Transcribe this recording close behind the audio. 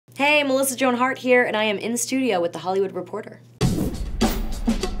Hey, Melissa Joan Hart here, and I am in studio with The Hollywood Reporter.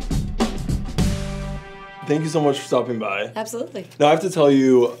 Thank you so much for stopping by. Absolutely. Now, I have to tell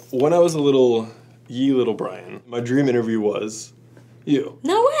you, when I was a little Brian, my dream interview was you.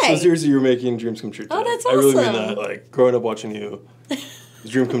 No way. So seriously, you're making dreams come true today. Oh, that's awesome. I really mean that. Like, growing up watching you,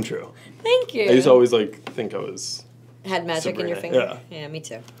 dream come true. Thank you. I used to always, think I was Had magic Sabrina. in your finger? Yeah. Yeah, me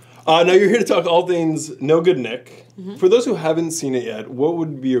too. Now you're here to talk all things No Good Nick. Mm-hmm. For those who haven't seen it yet, what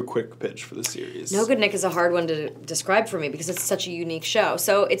would be your quick pitch for the series? No Good Nick is a hard one to describe for me because it's such a unique show.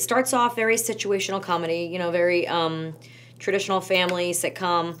 So it starts off very situational comedy, very traditional family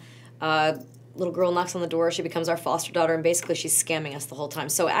sitcom. Little girl knocks on the door, she becomes our foster daughter, and basically she's scamming us the whole time.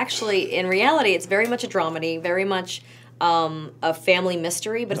 So actually, in reality, it's very much a dramedy, very much a family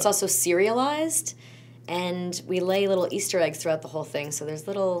mystery, but it's also serialized. And we lay little Easter eggs throughout the whole thing. So there's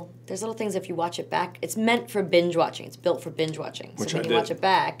little things if you watch it back. It's meant for binge watching. It's built for binge watching. So when you watch it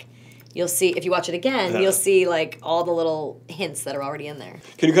back, you'll see, if you watch it again, you'll see all the little hints that are already in there.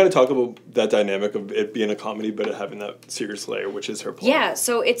 Can you kind of talk about that dynamic of it being a comedy but having that serious layer, which is her plot? Yeah,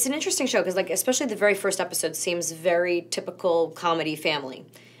 so it's an interesting show because especially the very first episode seems very typical comedy family.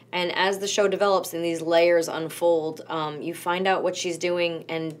 And as the show develops and these layers unfold, you find out what she's doing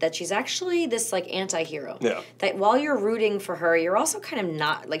and that she's actually this anti-hero. Yeah. That while you're rooting for her, you're also kind of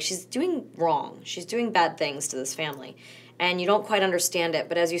not, she's doing wrong. She's doing bad things to this family. And you don't quite understand it,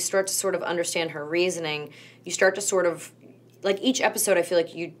 but as you start to sort of understand her reasoning, you start to sort of, each episode I feel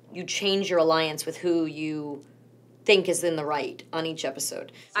like you change your alliance with who you think is in the right on each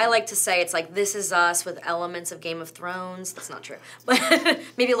episode. I like to say it's This Is Us with elements of Game of Thrones. That's not true. But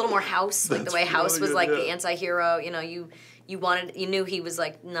maybe a little more House, the way House was the anti-hero. You knew he was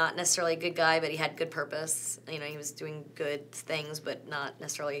not necessarily a good guy, but he had good purpose. He was doing good things, but not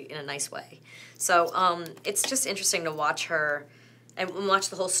necessarily in a nice way. So it's just interesting to watch her and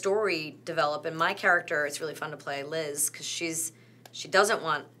watch the whole story develop. And my character, it's really fun to play Liz because she doesn't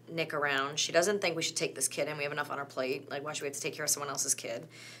want Nick around. She doesn't think we should take this kid in. We have enough on our plate. Why should we have to take care of someone else's kid?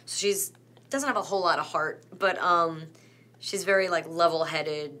 So she doesn't have a whole lot of heart, but she's very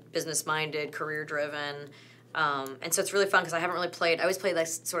level-headed, business-minded, career-driven. And so it's really fun because I haven't really played. I always played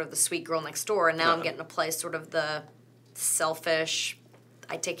sort of the sweet girl next door, and now I'm getting to play sort of the selfish,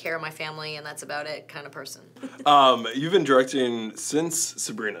 I take care of my family and that's about it kind of person. You've been directing since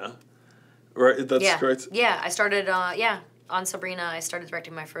Sabrina, right? That's correct? Yeah, I started, on Sabrina. I started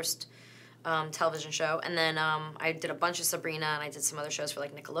directing my first television show, and then I did a bunch of Sabrina, and I did some other shows for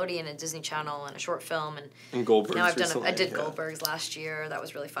Nickelodeon and Disney Channel and a short film, and Goldberg's. Now I did Goldberg's last year. That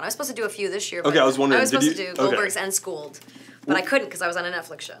was really fun. I was supposed to do a few this year. Okay, I was wondering. I was supposed to do Goldberg's and Schooled, but I couldn't because I was on a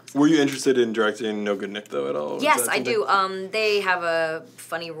Netflix show. Were you interested in directing No Good Nick though at all? Yes, I do. They have a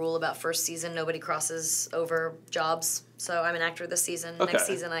funny rule about first season: nobody crosses over jobs. So I'm an actor this season. Okay. Next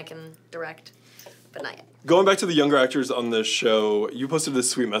season I can direct, but not yet. Going back to the younger actors on the show, you posted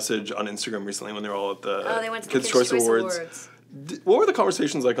this sweet message on Instagram recently when they were all at the they went to Kids' the Choice Awards. What were the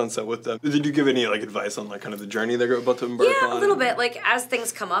conversations like on set with them? Did you give any advice on kind of the journey they're about to embark on? Yeah, a little bit. As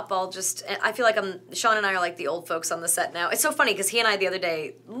things come up, I feel like Sean and I are the old folks on the set now. It's so funny because he and I the other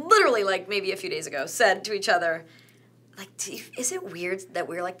day, literally maybe a few days ago, said to each other, is it weird that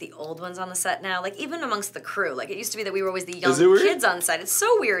we're the old ones on the set now? Even amongst the crew. It used to be that we were always the young kids on set. It's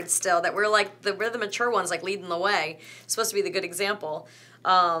so weird still that we're we're the mature ones leading the way. It's supposed to be the good example.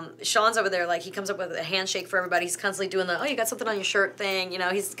 Sean's over there he comes up with a handshake for everybody. He's constantly doing the you got something on your shirt thing.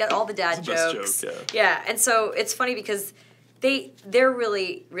 He's got all the dad jokes. Best joke, yeah, and so it's funny because they're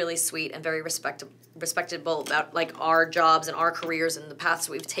really, really sweet and very respectable about our jobs and our careers and the paths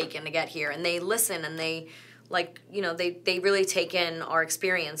we've taken to get here. And they listen and they they really take in our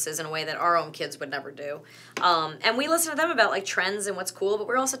experiences in a way that our own kids would never do. And we listen to them about trends and what's cool, but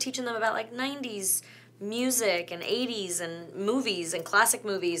we're also teaching them about 90s music and 80s and movies and classic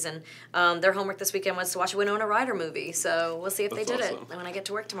movies. And their homework this weekend was to watch a Winona Ryder movie. So we'll see if they did it. And when I get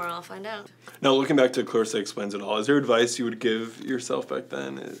to work tomorrow, I'll find out. Now, looking back to Clarissa Explains It All, is there advice you would give yourself back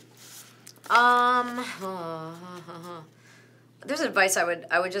then? There's advice I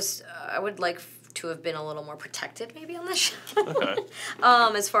would like to have been a little more protected maybe on this show. Okay.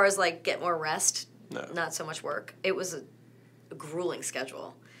 As far as get more rest, no. Not so much work. It was a grueling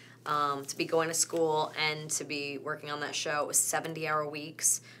schedule. To be going to school and to be working on that show. It was 70-hour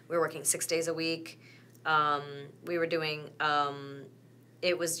weeks. We were working 6 days a week. We were doing,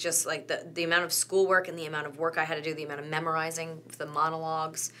 it was just the amount of schoolwork and the amount of work I had to do, the amount of memorizing the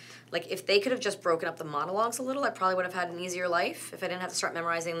monologues. If they could have just broken up the monologues a little, I probably would have had an easier life if I didn't have to start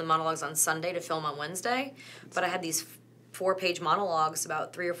memorizing the monologues on Sunday to film on Wednesday. But I had these 4-page monologues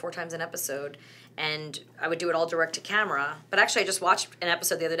about 3 or 4 times an episode, and I would do it all direct to camera. But actually, I just watched an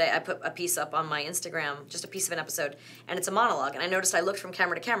episode the other day. I put a piece up on my Instagram, just a piece of an episode, and it's a monologue. And I noticed I looked from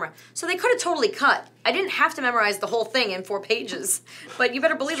camera to camera. So they could have totally cut. I didn't have to memorize the whole thing in 4 pages. But you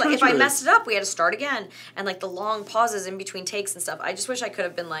better believe, like, if I messed it up, we had to start again. And, like, the long pauses in between takes and stuff. I just wish I could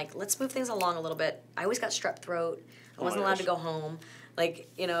have been like, let's move things along a little bit. I always got strep throat. I wasn't allowed to go home. Like,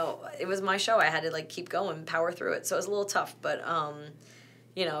 you know, it was my show. I had to, like, keep going, power through it. So it was a little tough, but,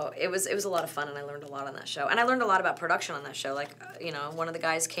 you know, it was a lot of fun, and I learned a lot on that show. And I learned a lot about production on that show. Like, you know, one of the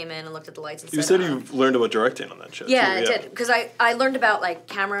guys came in and looked at the lights and said... You said you learned about directing on that show, yeah, too. I did. Because I learned about, like,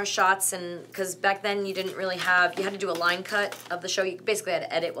 camera shots, and... Because back then you didn't really have... You had to do a line cut of the show. You basically had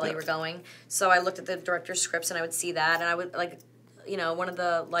to edit while you were going. So I looked at the director's scripts, and I would see that, and I would, like... You know, one of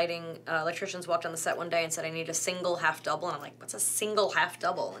the lighting electricians walked on the set one day and said, I need a single half double. And I'm like, what's a single half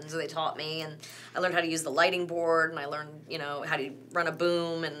double? And so they taught me, and I learned how to use the lighting board, and I learned, you know, how to run a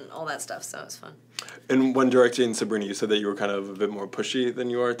boom and all that stuff. So it was fun. And when directing Sabrina, you said that you were kind of a bit more pushy than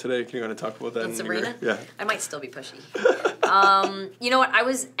you are today. Can you kind of talk about that? In Sabrina? Yeah. I might still be pushy. You know what? I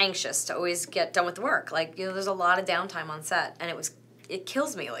was anxious to always get done with the work. Like, you know, there's a lot of downtime on set, and it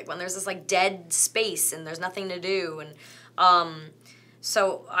kills me. Like, when there's this, like, dead space and there's nothing to do, and...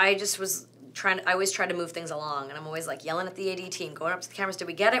 So I just was I always try to move things along, and I'm always, like, yelling at the AD team, going up to the cameras, did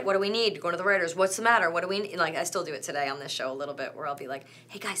we get it? What do we need? Going to the writers, what's the matter? What do we need? Like, I still do it today on this show a little bit, where I'll be like,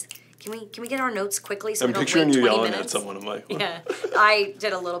 hey, guys, can we get our notes quickly so we don't wait 20 minutes? I'm picturing you yelling at someone. I'm like... Yeah. I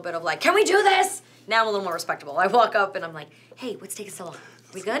did a little bit of, like, can we do this? Now I'm a little more respectable. I walk up, and I'm like, hey, what's taking so long?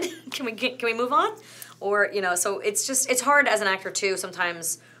 We good? Can we move on? Or, you know, so it's hard as an actor, too,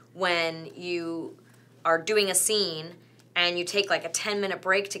 sometimes when you are doing a scene and you take, like, a 10-minute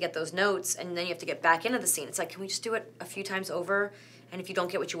break to get those notes, and then you have to get back into the scene. It's like, can we just do it a few times over? And if you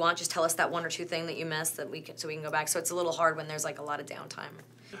don't get what you want, just tell us that 1 or 2 thing that you missed so we can go back. So it's a little hard when there's, like, a lot of downtime.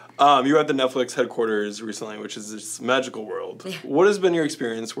 You were at the Netflix headquarters recently, which is this magical world. Yeah. What has been your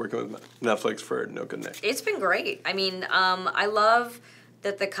experience working with Netflix for No Good Nick? It's been great. I mean, I love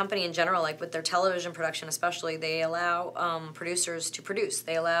that the company in general, like with their television production especially, they allow producers to produce.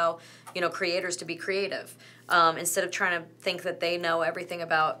 They allow, you know, creators to be creative. Instead of trying to think that they know everything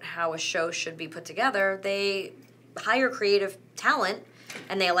about how a show should be put together, they hire creative talent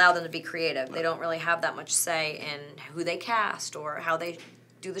and they allow them to be creative. They don't really have that much say in who they cast or how they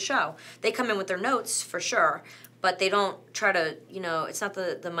do the show. They come in with their notes for sure, but they don't try to, you know, it's not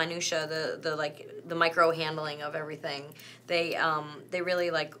the minutia, the micro handling of everything. They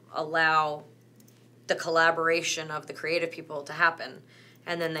really, like, allow the collaboration of the creative people to happen.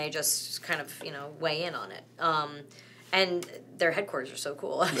 And then they just kind of, you know, weigh in on it. And their headquarters are so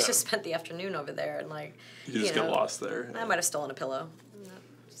cool. I just spent the afternoon over there, and, like, you just get lost there. I might have stolen a pillow.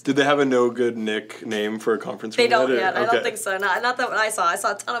 Did they have a No Good Nick name for a conference room? They don't yet. I don't think so. Not that one I saw. I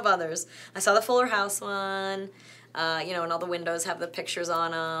saw a ton of others. I saw the Fuller House one. You know, and all the windows have the pictures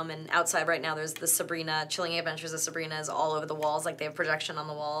on them. And outside right now, there's the Sabrina, Chilling Adventures of Sabrina is all over the walls. Like, they have projection on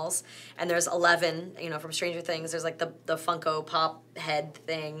the walls. And there's 11, you know, from Stranger Things. There's, like, the Funko Pop head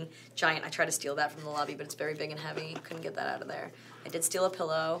thing, giant. I tried to steal that from the lobby, but it's very big and heavy. Couldn't get that out of there. I did steal a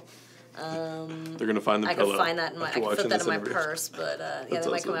pillow. They're gonna find the pillow. I could find that I could put that in my purse, but yeah, they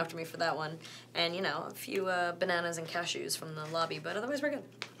might come after me for that one. And, you know, a few bananas and cashews from the lobby, but otherwise we're good.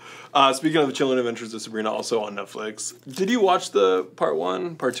 Speaking of Chilling Adventures of Sabrina, also on Netflix, did you watch the part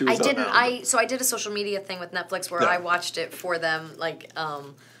 1? Part 2 is I didn't. Now, So I did a social media thing with Netflix where I watched it for them. Like,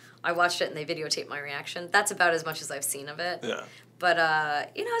 I watched it and they videotaped my reaction. That's about as much as I've seen of it. Yeah. But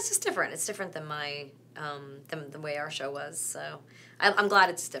you know, it's just different. It's different than my than the way our show was. So I'm glad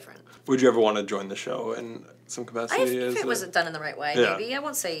it's different. Would you ever want to join the show in some capacity? If it was done in the right way, maybe. I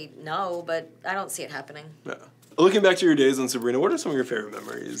won't say no, but I don't see it happening. Yeah. Looking back to your days on Sabrina, what are some of your favorite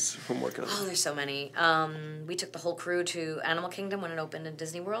memories from working on it? Oh, there's so many. We took the whole crew to Animal Kingdom when it opened in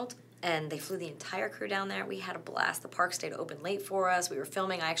Disney World, and they flew the entire crew down there. We had a blast. The park stayed open late for us. We were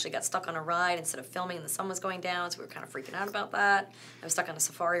filming. I actually got stuck on a ride instead of filming, and the sun was going down, so we were kind of freaking out about that. I was stuck on a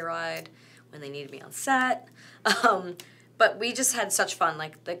safari ride when they needed me on set. But we just had such fun.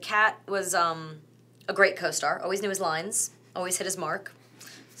 Like, the cat was a great co-star. Always knew his lines. Always hit his mark.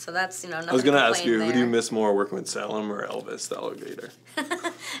 So that's, you know, nothing. I was going to ask you, there. who do you miss more, working with Salem or Elvis the alligator?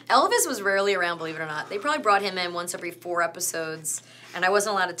 Elvis was rarely around, believe it or not. They probably brought him in once every 4 episodes, and I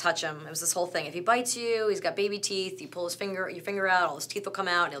wasn't allowed to touch him. It was this whole thing. If he bites you, he's got baby teeth. You pull your finger out, all his teeth will come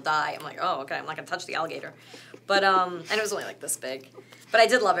out, and he'll die. I'm like, oh, okay, I'm not going to touch the alligator. But and it was only like this big. But I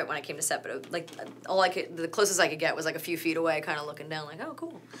did love it when I came to set. But it, like, the closest I could get was like a few feet away, kind of looking down, like, oh,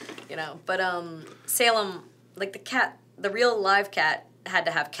 cool, you know. But Salem, like, the cat, the real live cat, had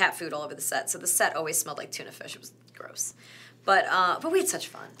to have cat food all over the set, so the set always smelled like tuna fish. It was gross. But we had such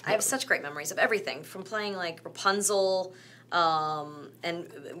fun. I have such great memories of everything, from playing like Rapunzel, and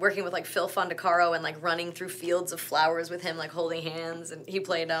working with like Phil Fondacaro and like running through fields of flowers with him, like holding hands. And he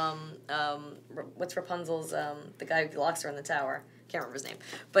played what's Rapunzel's the guy who locks her in the tower. Can't remember his name,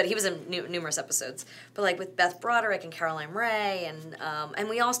 but he was in numerous episodes. But like with Beth Broderick and Caroline Rhea, and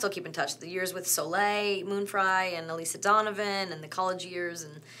we all still keep in touch. The years with Soleil Moonfry and Elisa Donovan, and the college years,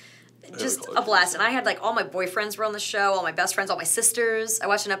 and just a blast. And I had like all my boyfriends were on the show, all my best friends, all my sisters. I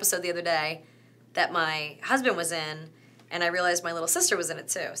watched an episode the other day that my husband was in, and I realized my little sister was in it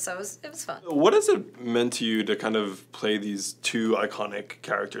too. So it was fun. What has it meant to you to kind of play these two iconic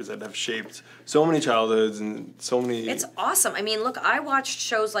characters that have shaped so many childhoods and so many... It's awesome. I mean, look, I watched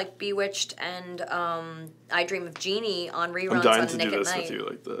shows like Bewitched and I Dream of Jeannie on reruns I'm dying on to Nick do at this Night. with you,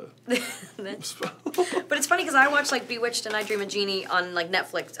 like the... But it's funny because I watched like Bewitched and I Dream of Jeannie on like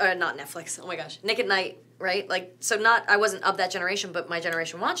Netflix, not Netflix, oh my gosh, Nick at Night, right? Like, so I wasn't of that generation, but my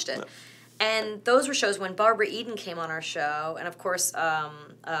generation watched it. No. And those were shows when Barbara Eden came on our show, and of course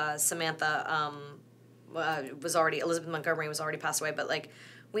Samantha was already, Elizabeth Montgomery was already passed away, but like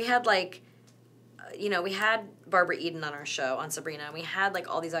we had like, we had Barbara Eden on our show on Sabrina, and we had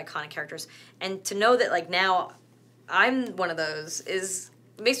like all these iconic characters, and to know that like now I'm one of those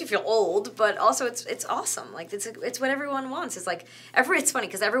it makes me feel old, but also it's awesome. Like it's what everyone wants. It's like it's funny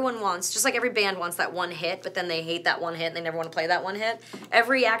because everyone wants, just like every band wants that one hit, but then they hate that one hit and they never want to play that one hit.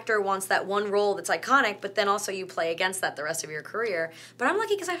 Every actor wants that one role that's iconic, but then also you play against that the rest of your career. But I'm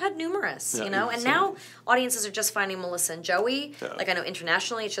lucky because I've had numerous, and now audiences are just finding Melissa and Joey. Yeah. Like I know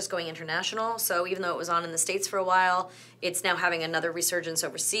internationally, it's just going international. So even though it was on in the States for a while, it's now having another resurgence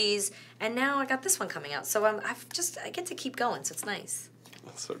overseas, and now I got this one coming out. So I get to keep going. So it's nice.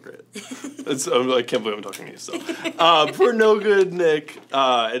 That's so great. I can't believe I'm talking to you still. For No Good, Nick,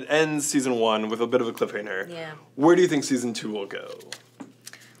 it ends season 1 with a bit of a cliffhanger. Yeah. Where do you think season 2 will go?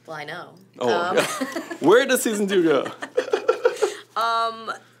 Well, I know. Oh, yeah. Where does season 2 go?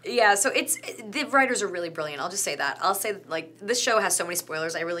 Yeah, so the writers are really brilliant. I'll just say that. I'll say, like, this show has so many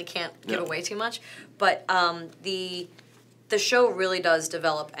spoilers, I really can't give away too much. But the show really does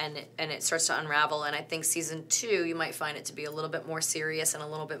develop and it starts to unravel, and I think season 2 you might find it to be a little bit more serious and a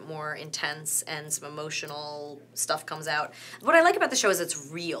little bit more intense, and some emotional stuff comes out. What I like about the show is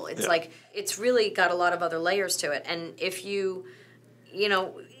it's real. It's like it's really got a lot of other layers to it, and if you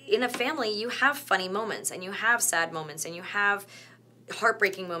in a family you have funny moments and you have sad moments and you have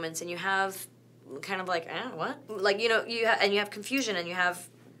heartbreaking moments and you have kind of like what, like you have confusion and you have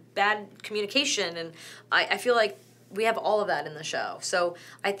bad communication, and I feel like we have all of that in the show. So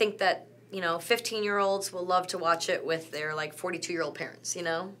I think that, 15-year-olds will love to watch it with their, 42-year-old parents,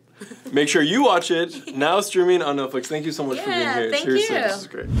 Make sure you watch it. Now streaming on Netflix. Thank you so much for being here. Thank Seriously, you. this is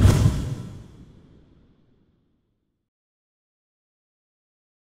great.